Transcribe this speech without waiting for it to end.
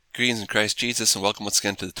Greetings in Christ Jesus, and welcome once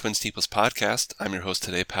again to the Twin Steeples podcast. I'm your host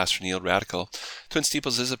today, Pastor Neil Radical. Twin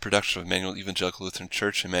Steeples is a production of Emmanuel Evangelical Lutheran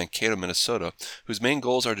Church in Mankato, Minnesota, whose main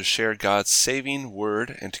goals are to share God's saving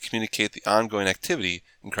word and to communicate the ongoing activity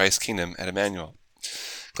in Christ's kingdom at Emmanuel.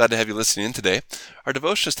 Glad to have you listening in today. Our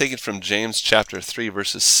devotion is taken from James chapter 3,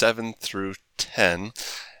 verses 7 through 10,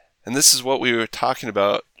 and this is what we were talking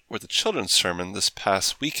about with the children's sermon this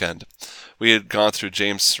past weekend. We had gone through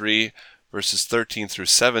James 3, verses 13 through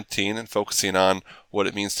 17, and focusing on what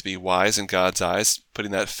it means to be wise in God's eyes,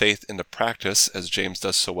 putting that faith into practice, as James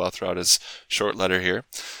does so well throughout his short letter here.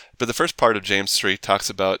 But the first part of James 3 talks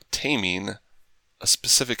about taming a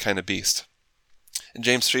specific kind of beast. In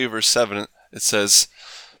James 3, verse 7, it says,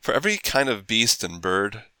 "For every kind of beast and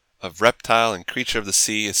bird, of reptile and creature of the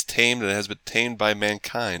sea is tamed and has been tamed by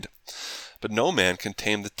mankind. But no man can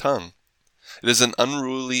tame the tongue. It is an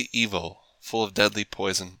unruly evil, full of deadly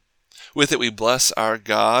poison. With it we bless our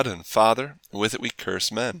God and Father, and with it we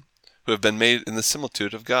curse men, who have been made in the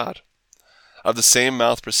similitude of God. Of the same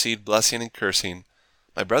mouth proceed blessing and cursing.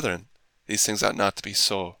 My brethren, these things ought not to be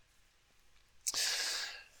so."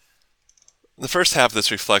 The first half of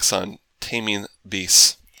this reflects on taming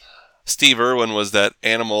beasts. Steve Irwin was that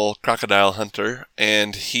animal crocodile hunter,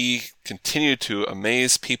 and he continued to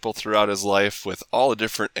amaze people throughout his life with all the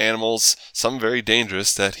different animals, some very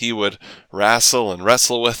dangerous, that he would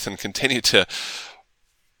wrestle with and continue to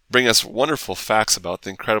bring us wonderful facts about the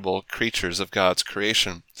incredible creatures of God's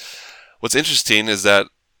creation. What's interesting is that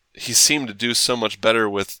he seemed to do so much better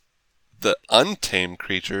with the untamed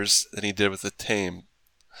creatures than he did with the tame.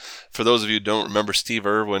 For those of you who don't remember, Steve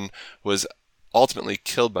Irwin was ultimately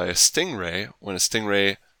killed by a stingray when a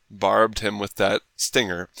stingray barbed him with that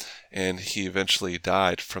stinger, and he eventually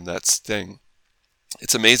died from that sting.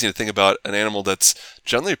 It's amazing to think about an animal that's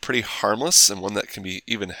generally pretty harmless and one that can be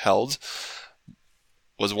even held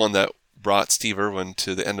was one that brought Steve Irwin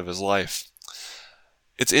to the end of his life.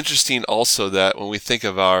 It's interesting also that when we think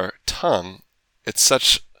of our tongue, it's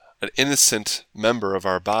such an innocent member of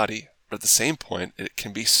our body, but at the same point, it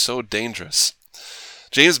can be so dangerous.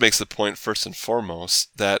 James makes the point first and foremost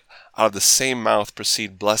that out of the same mouth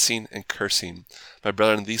proceed blessing and cursing. My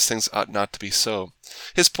brethren, these things ought not to be so.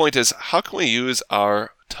 His point is, how can we use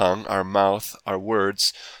our tongue, our mouth, our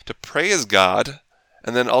words to praise God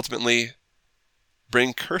and then ultimately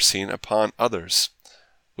bring cursing upon others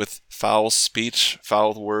with foul speech,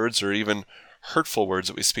 foul words, or even hurtful words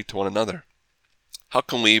that we speak to one another? How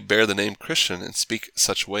can we bear the name Christian and speak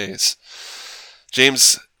such ways?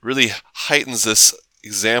 James really heightens this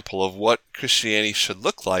example of what Christianity should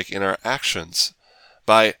look like in our actions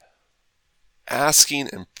by asking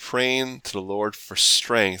and praying to the Lord for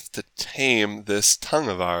strength to tame this tongue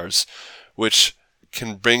of ours, which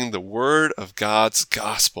can bring the word of God's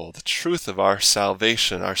gospel, the truth of our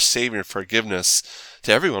salvation, our saving forgiveness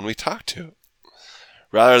to everyone we talk to.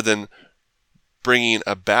 Rather than bringing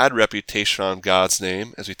a bad reputation on God's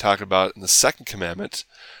name, as we talked about in the second commandment,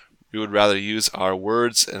 we would rather use our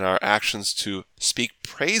words and our actions to speak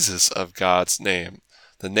praises of God's name,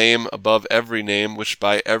 the name above every name, which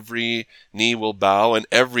by every knee will bow and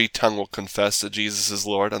every tongue will confess that Jesus is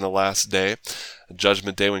Lord on the last day, the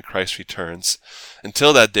judgment day when Christ returns.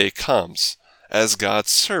 Until that day comes, as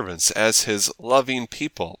God's servants, as His loving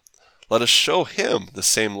people, let us show Him the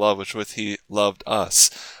same love with which He loved us,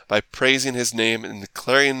 by praising His name and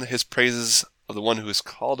declaring His praises of the one who has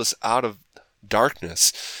called us out of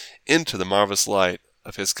darkness into the marvelous light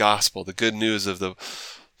of His gospel, the good news of the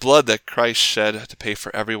blood that Christ shed to pay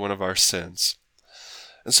for every one of our sins.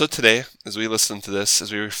 And so today, as we listen to this,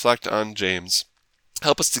 as we reflect on James,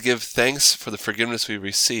 help us to give thanks for the forgiveness we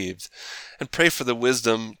received and pray for the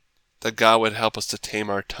wisdom that God would help us to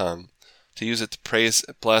tame our tongue, to use it to praise,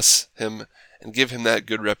 bless Him, and give Him that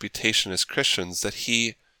good reputation as Christians that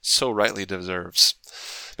He so rightly deserves.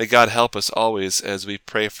 May God help us always as we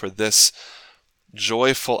pray for this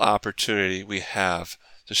joyful opportunity we have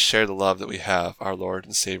to share the love that we have, our Lord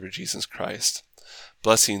and Savior Jesus Christ.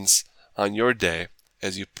 Blessings on your day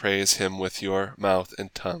as you praise Him with your mouth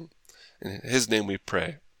and tongue. In His name we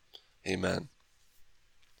pray. Amen.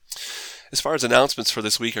 As far as announcements for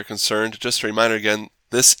this week are concerned, just a reminder again,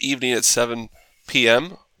 this evening at 7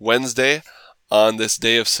 p.m., Wednesday, on this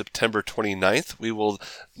day of September 29th, we will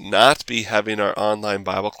not be having our online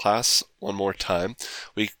Bible class one more time.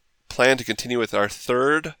 We plan to continue with our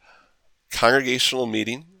third congregational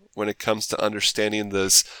meeting when it comes to understanding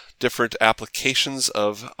those different applications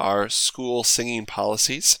of our school singing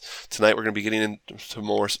policies. Tonight we're going to be getting into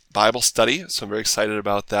more Bible study, so I'm very excited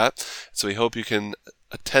about that. So we hope you can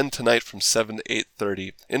attend tonight from 7 to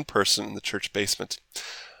 8:30 in person in the church basement.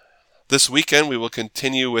 This weekend, we will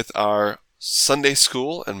continue with our Sunday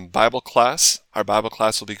school and Bible class. Our Bible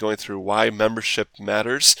class will be going through why membership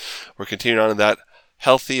matters. We're continuing on in that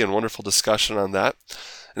healthy and wonderful discussion on that.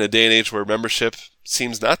 In a day and age where membership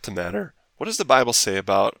seems not to matter, what does the Bible say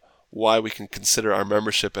about why we can consider our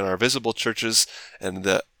membership in our visible churches and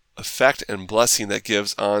the effect and blessing that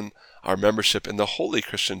gives on our membership in the holy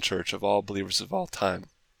Christian church of all believers of all time?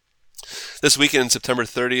 This weekend, September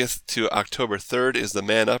 30th to October 3rd, is the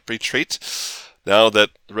Man Up Retreat. Now that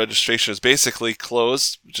the registration is basically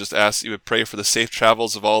closed, we just ask that you would pray for the safe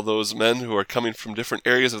travels of all those men who are coming from different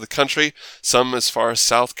areas of the country, some as far as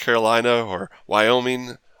South Carolina or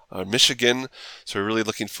Wyoming or Michigan. So we're really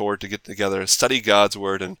looking forward to get together, study God's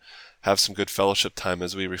Word, and have some good fellowship time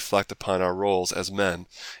as we reflect upon our roles as men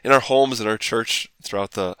in our homes and our church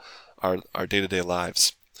throughout our day-to-day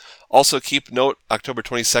lives. Also, keep note, October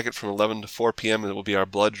 22nd from 11 to 4 p.m. it will be our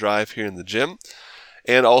blood drive here in the gym.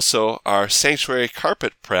 And also, our sanctuary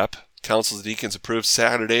carpet prep, Councils of Deacons approved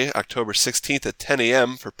Saturday, October 16th at 10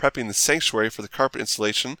 a.m. for prepping the sanctuary for the carpet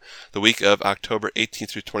installation the week of October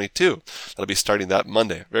 18th through 22. That'll be starting that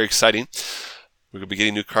Monday. Very exciting. We're going to be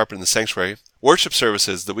getting new carpet in the sanctuary. Worship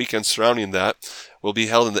services, the weekend surrounding that, will be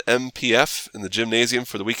held in the MPF in the gymnasium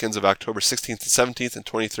for the weekends of October 16th to 17th and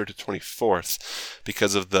 23rd to 24th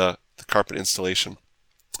because of the carpet installation.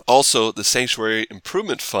 Also, the Sanctuary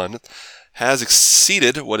Improvement Fund has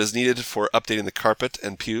exceeded what is needed for updating the carpet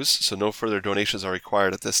and pews, so no further donations are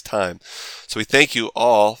required at this time. So we thank you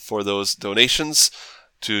all for those donations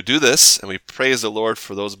to do this, and we praise the Lord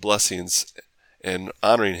for those blessings and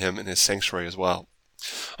honoring Him in His sanctuary as well.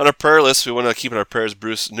 On our prayer list, we want to keep in our prayers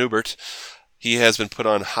Bruce Newbert. He has been put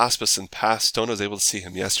on hospice in Pastone. I was able to see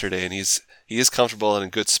him yesterday, and he is comfortable and in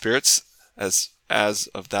good spirits as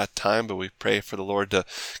of that time, but we pray for the Lord to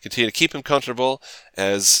continue to keep him comfortable,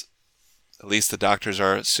 as at least the doctors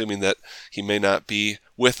are assuming that he may not be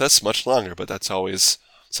with us much longer, but that's always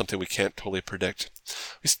something we can't totally predict.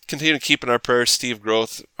 We continue to keep in our prayers Steve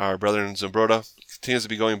Groth, our brother in Zumbrota, continues to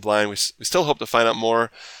be going blind. We still hope to find out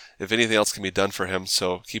more if anything else can be done for him,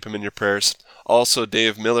 so keep him in your prayers. Also,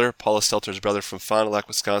 Dave Miller, Paula Stelter's brother from Fond du Lac,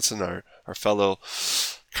 Wisconsin, our fellow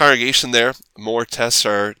congregation there. More tests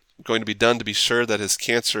are going to be done to be sure that his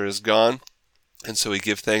cancer is gone, and so we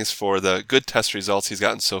give thanks for the good test results he's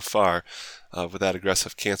gotten so far with that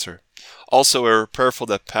aggressive cancer. Also, we're prayerful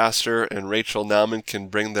that Pastor and Rachel Nauman can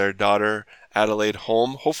bring their daughter Adelaide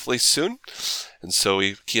home, hopefully soon, and so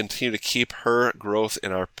we continue to keep her growth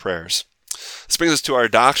in our prayers. This brings us to our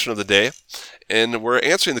doctrine of the day, and we're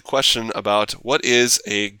answering the question about what is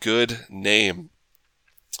a good name.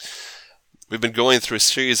 We've been going through a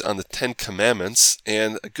series on the 10 Commandments,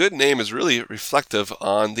 and a good name is really reflective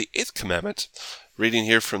on the 8th commandment. Reading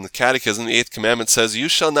here from the Catechism, the 8th commandment says, "You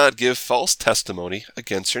shall not give false testimony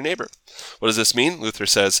against your neighbor." What does this mean? Luther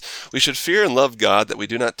says, we should fear and love God that we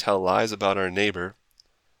do not tell lies about our neighbor,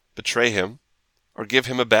 betray him, or give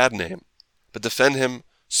him a bad name, but defend him,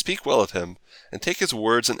 speak well of him, and take his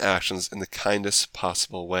words and actions in the kindest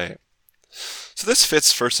possible way. So this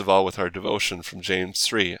fits, first of all, with our devotion from James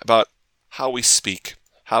 3 about how we speak,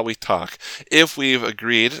 how we talk. If we've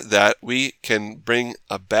agreed that we can bring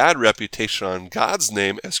a bad reputation on God's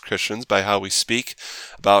name as Christians by how we speak,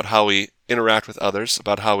 about how we interact with others,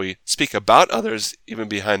 about how we speak about others even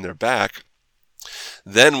behind their back,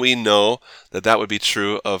 then we know that that would be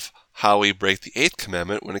true of how we break the 8th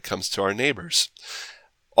commandment when it comes to our neighbors.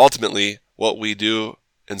 Ultimately, what we do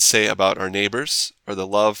and say about our neighbors, or the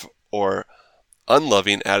love or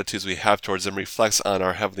unloving attitudes we have towards them, reflects on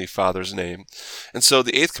our Heavenly Father's name. And so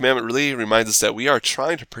the 8th commandment really reminds us that we are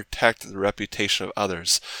trying to protect the reputation of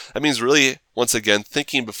others. That means really, once again,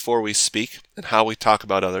 thinking before we speak and how we talk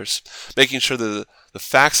about others, making sure that the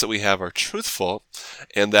facts that we have are truthful,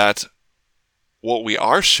 and that what we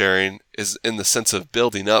are sharing is in the sense of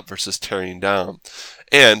building up versus tearing down,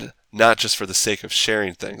 and not just for the sake of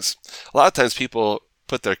sharing things. A lot of times people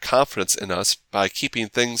put their confidence in us by keeping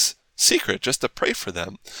things secret, just to pray for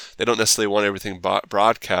them. They don't necessarily want everything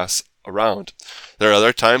broadcast around. There are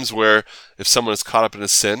other times where if someone is caught up in a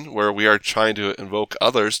sin, where we are trying to invoke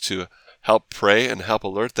others to help pray and help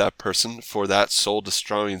alert that person for that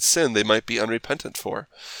soul-destroying sin they might be unrepentant for.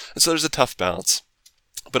 And so there's a tough balance.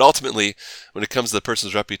 But ultimately, when it comes to the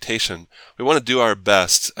person's reputation, we want to do our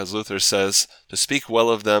best, as Luther says, to speak well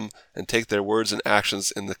of them and take their words and actions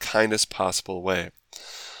in the kindest possible way.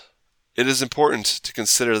 It is important to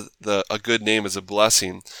consider a good name as a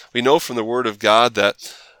blessing. We know from the Word of God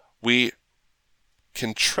that we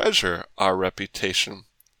can treasure our reputation.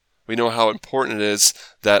 We know how important it is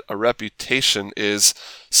that a reputation is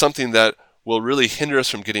something that will really hinder us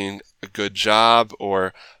from getting a good job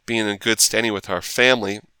or being in good standing with our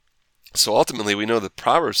family. So ultimately, we know that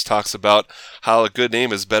Proverbs talks about how a good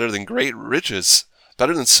name is better than great riches,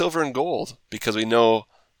 better than silver and gold, because we know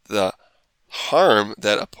the harm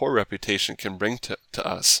that a poor reputation can bring to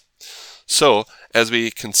us. So, as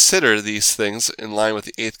we consider these things in line with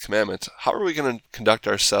the 8th commandment, how are we going to conduct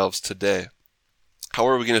ourselves today? How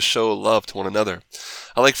are we going to show love to one another?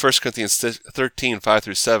 I like 1 Corinthians 13,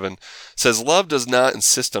 5-7, says, "Love does not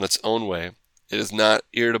insist on its own way. It is not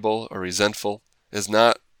irritable or resentful. It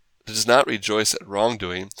does not rejoice at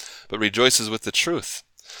wrongdoing, but rejoices with the truth.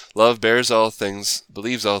 Love bears all things,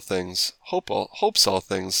 believes all things, hopes all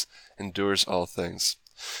things, endures all things."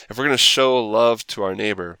 If we're going to show love to our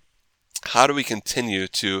neighbor, how do we continue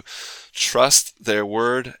to trust their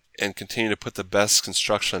word and continue to put the best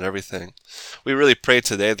construction on everything? We really pray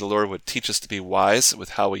today the Lord would teach us to be wise with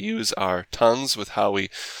how we use our tongues, with how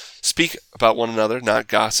we speak about one another, not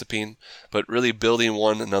gossiping, but really building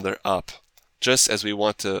one another up. Just as we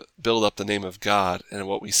want to build up the name of God and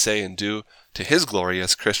what we say and do to His glory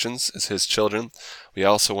as Christians, as His children, we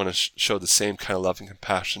also want to show the same kind of love and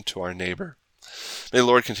compassion to our neighbor. May the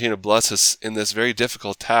Lord continue to bless us in this very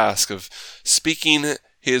difficult task of speaking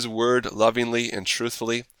His word lovingly and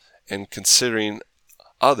truthfully and considering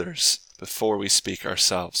others before we speak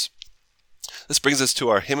ourselves. This brings us to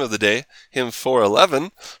our hymn of the day, hymn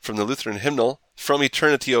 411 from the Lutheran hymnal, "From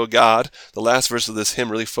Eternity, O God." The last verse of this hymn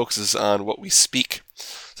really focuses on what we speak.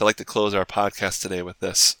 So I'd like to close our podcast today with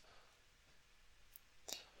this.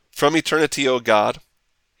 "From eternity, O God,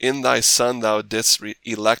 in Thy Son Thou didst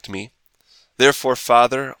elect me. Therefore,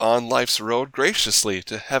 Father, on life's road graciously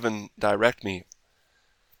to heaven direct me.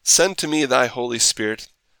 Send to me Thy Holy Spirit,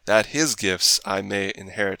 that His gifts I may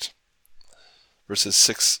inherit."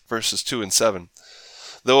 Verses 2 and 7.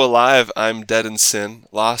 "Though alive, I'm dead in sin,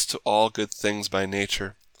 lost to all good things by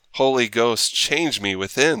nature. Holy Ghost, change me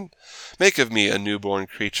within, make of me a newborn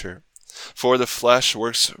creature. For the flesh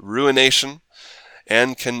works ruination,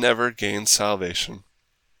 and can never gain salvation.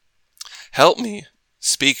 Help me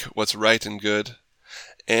speak what's right and good,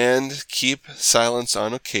 and keep silence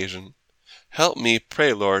on occasion. Help me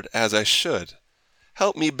pray, Lord, as I should.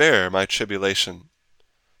 Help me bear my tribulation.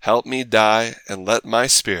 Help me die, and let my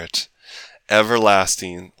spirit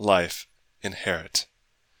everlasting life inherit."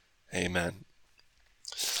 Amen.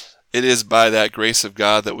 It is by that grace of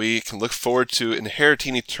God that we can look forward to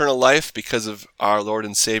inheriting eternal life because of our Lord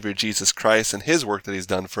and Savior Jesus Christ and His work that He's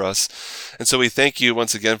done for us. And so we thank you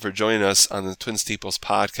once again for joining us on the Twin Steeples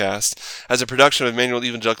podcast. As a production of Emmanuel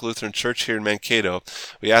Evangelical Lutheran Church here in Mankato,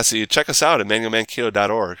 we ask that you check us out at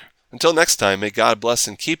emmanuelmankato.org. Until next time, may God bless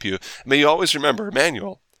and keep you. And may you always remember,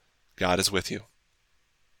 Emmanuel, God is with you.